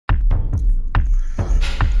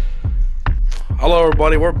Hello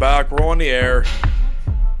everybody, we're back, we're on the air.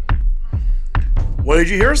 What, did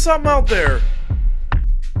you hear something out there?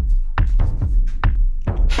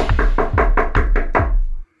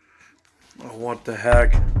 Oh, what the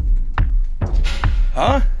heck?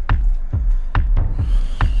 Huh?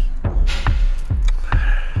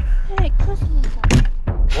 Hey, Chrisman's out here.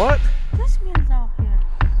 What? Chrisman's out here.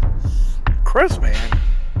 Chrisman?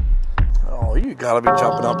 Oh, you gotta be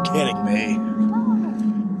jumping up kidding me.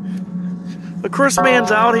 The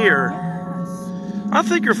Chrisman's out here. Yes. I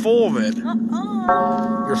think you're full of it.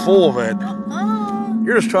 You're full of it.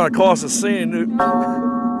 You're just trying to cause a scene.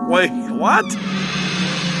 Wait, what?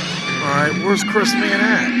 Alright, where's Chrisman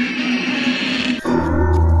at?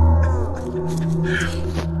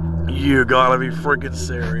 You gotta be freaking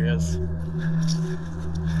serious.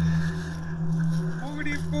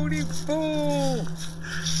 Booty fool!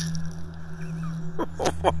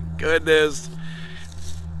 Oh my goodness.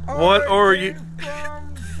 What are you?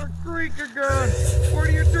 From the creek again. What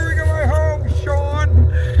are you doing in my home,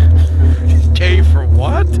 Sean? Came for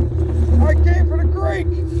what? I came for the creek.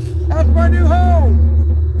 That's my new home.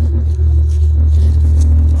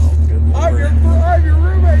 Oh, good I'm Lord. your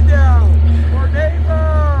roommate now. Or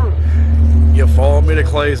neighbor. You follow me to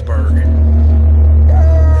Claysburg.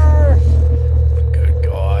 Yes. Good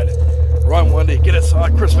God. Run, Wendy. Get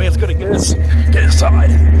inside. Chrisman's gonna get us. Get inside.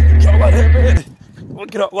 Don't let him in.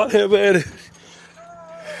 Look it up. Let him in.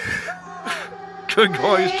 Good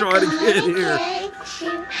God, he's trying to get in here.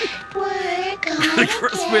 The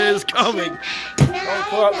Chrisman is coming. Oh,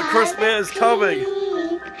 God, the Chrisman is coming.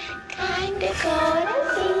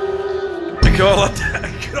 You gotta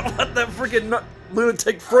let that freaking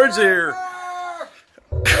lunatic fridge here.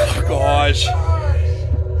 Oh, gosh.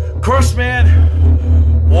 Chrisman,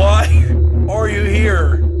 why are you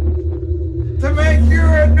here? To make you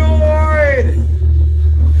annoyed.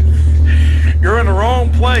 You're in the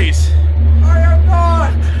wrong place. I am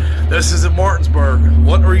not. This isn't Martinsburg.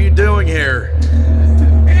 What are you doing here?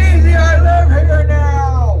 Easy, I live here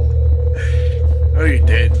now. No, you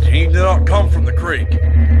didn't. You did not come from the creek.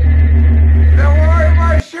 Then why are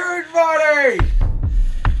my shoes muddy?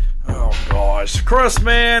 Oh, gosh.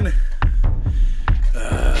 Chrisman.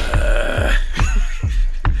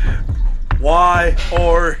 Why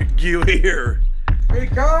are you here?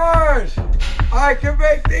 Because I can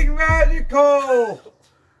make things magical.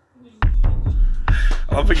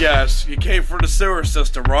 Let me guess. You came from the sewer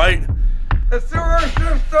system, right? The sewer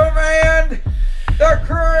system and the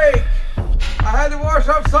creek. I had to wash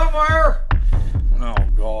up somewhere. Oh,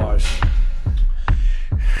 gosh.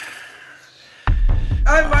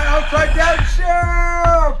 And my upside down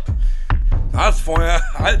ship. That's funny.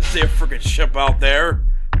 I didn't see a freaking ship out there.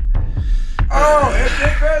 Oh, it's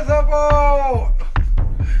invisible.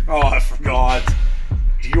 Oh, I forgot.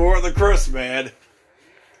 You're the Chrisman.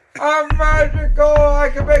 I'm magical. I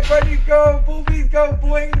can make money go, boobies go,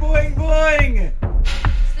 bling, bling, bling.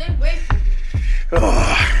 Stay away from me.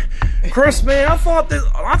 Chrisman, I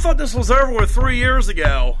thought this was over with 3 years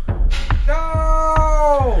ago.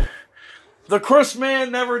 No. The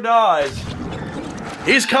Chrisman never dies.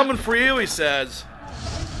 He's coming for you, he says.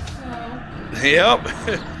 Yep.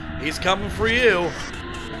 He's coming for you.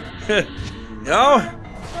 You know,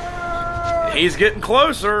 he's getting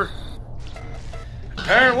closer.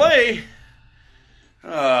 Apparently.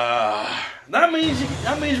 That means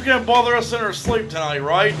you're gonna bother us in our sleep tonight,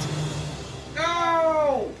 right?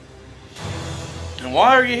 No. And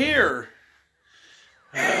why are you here?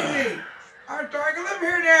 Hey, I'm trying to live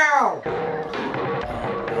here now.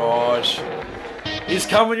 Oh gosh. He's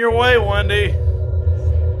coming your way, Wendy.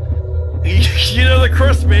 You know the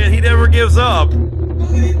Chrisman, he never gives up.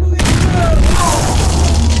 Boogity, boogity,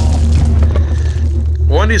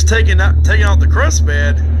 Wendy's taking out the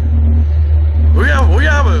Chrisman. We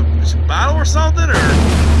have a battle or something, or?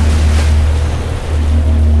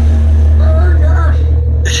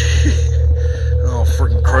 Oh,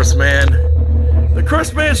 freaking Chrisman! The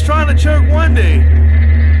Chrisman's trying to choke Wendy.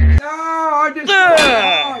 No, I just.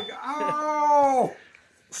 Oh.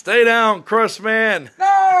 Stay down, Chrisman.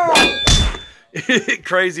 No.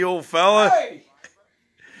 Crazy old fella. Hey,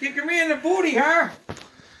 kicking me in the booty, huh?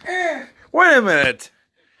 Eh. Wait a minute.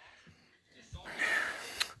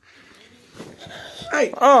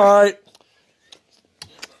 Hey. All right.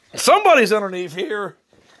 Somebody's underneath here.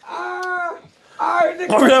 We're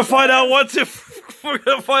gonna find out what the pro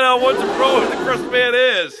the Chrisman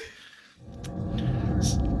is.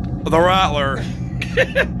 The Rattler.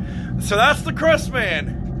 So that's the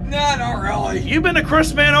Chrisman. No, not really. You've been a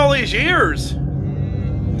Chrisman all these years.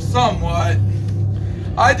 Somewhat.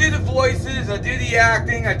 I do the voices, I do the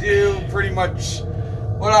acting, I do pretty much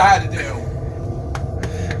what I had to do.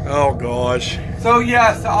 Oh gosh. So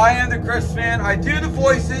yes, I am the Chrisman. I do the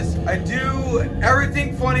voices. I do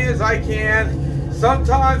everything funny as I can.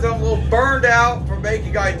 Sometimes I'm a little burned out from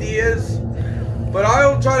making ideas, but I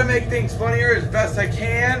will try to make things funnier as best I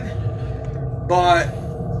can. But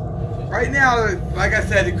right now, like I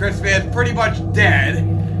said, the Chrisman's pretty much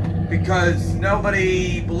dead because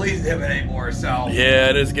nobody believes him anymore. So yeah,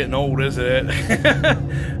 it is getting old, isn't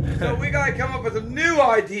it? So we gotta come up with some new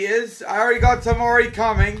ideas. I already got some already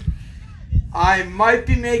coming. I might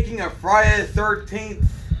be making a Friday the 13th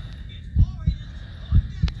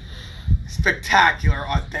spectacular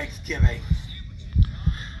on Thanksgiving.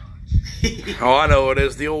 Oh, I know it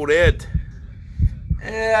is. The old Ed.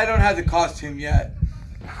 I don't have the costume yet.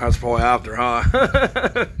 That's probably after, huh?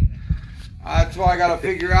 That's why I gotta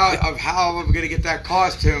figure out of how I'm gonna get that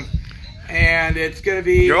costume. And it's gonna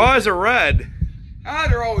be... Your eyes are red.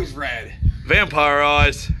 They're always red. Vampire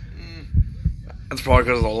eyes. That's probably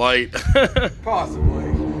because of the light.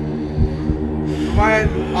 Possibly. My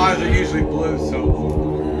eyes are usually blue, so...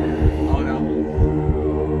 Oh no.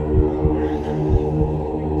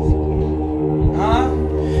 Huh?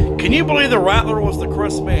 Can you believe the Rattler was the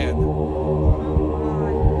Chrisman?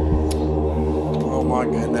 Oh my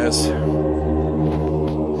goodness.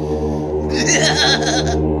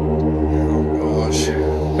 Oh gosh.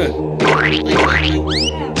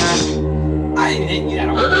 I didn't hit you that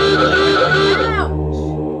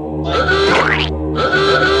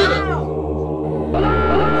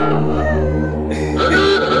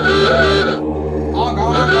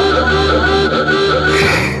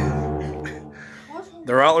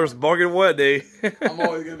The Rattler's bugging Wendy. I'm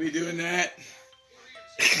always going to be doing that.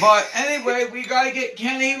 But anyway, we got to get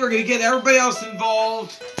Kenny. We're going to get everybody else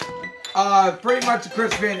involved. Pretty much the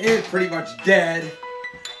Chrisman is pretty much dead.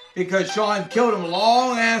 Because Sean killed him a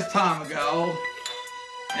long ass time ago.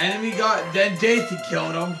 And then Jason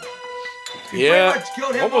killed him. He Yeah. pretty much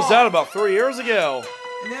killed him What was off. that, about 3 years ago?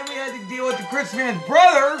 And then we had to deal with the Chrisman's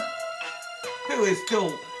brother, who is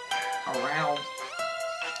still around.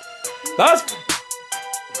 That's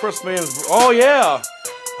Chrisman's. Oh yeah.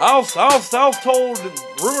 I was told,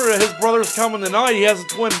 rumor that his brother's coming tonight. He has a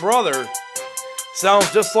twin brother.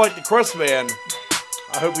 Sounds just like the Chrisman.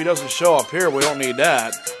 I hope he doesn't show up here. We don't need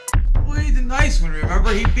that. Well, he's a nice one,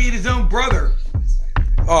 remember? He beat his own brother.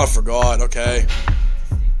 Oh, I forgot. Okay.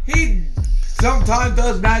 He sometimes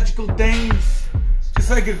does magical things, just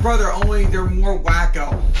like his brother, only they're more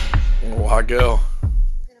wacko. Oh, I go.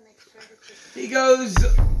 He goes,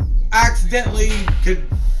 accidentally could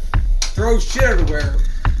throw shit everywhere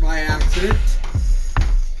by accident.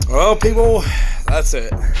 Well, people, that's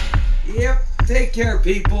it. Yep, take care,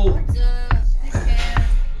 people. What's up? Take care.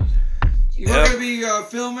 We're going to be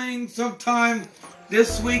filming sometime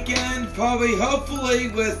this weekend, probably, hopefully,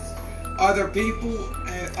 with other people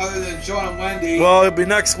other than Sean and Wendy. Well, it'll be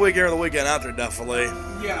next weekend or the weekend after, definitely.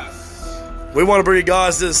 Yes. We want to bring you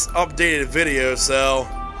guys this updated video, so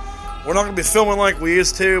we're not going to be filming like we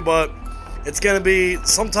used to, but it's going to be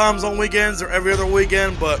sometimes on weekends or every other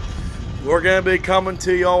weekend, but we're going to be coming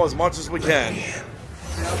to y'all as much as we can.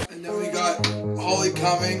 Yep, and then we got Ollie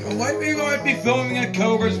coming. We might be filming at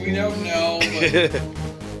Cobra's, we don't know. But...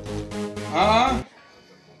 Huh?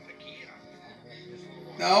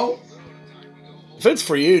 No? If it's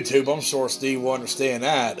for YouTube, I'm sure Steve will understand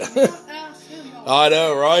that. I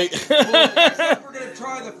know, right? Well, next up we're going to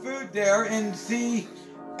try the food there and see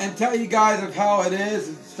and tell you guys of how it is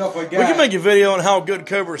and stuff like that. We can make a video on how good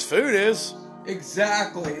Cobra's food is.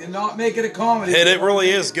 Exactly, and not make it a comedy. And it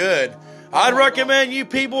really is good. I'd recommend you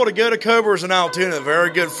people to go to Cobra's in Altoona.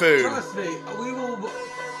 Very good food. Trust me, we will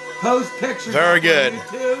post pictures Very on good.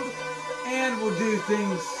 YouTube, and we'll do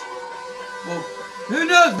things. Well, who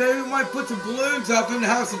knows? Maybe we might put some balloons up and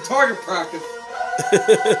have some target practice.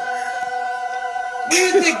 What do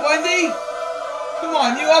you think, Wendy? Come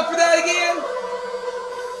on, you up for that again?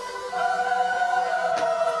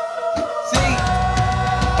 See?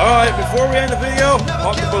 Alright, before we end the video,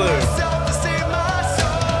 pop the balloon.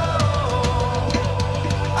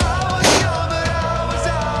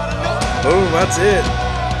 Boom, that's it.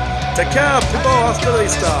 Take care, people. Hasta la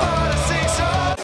vista.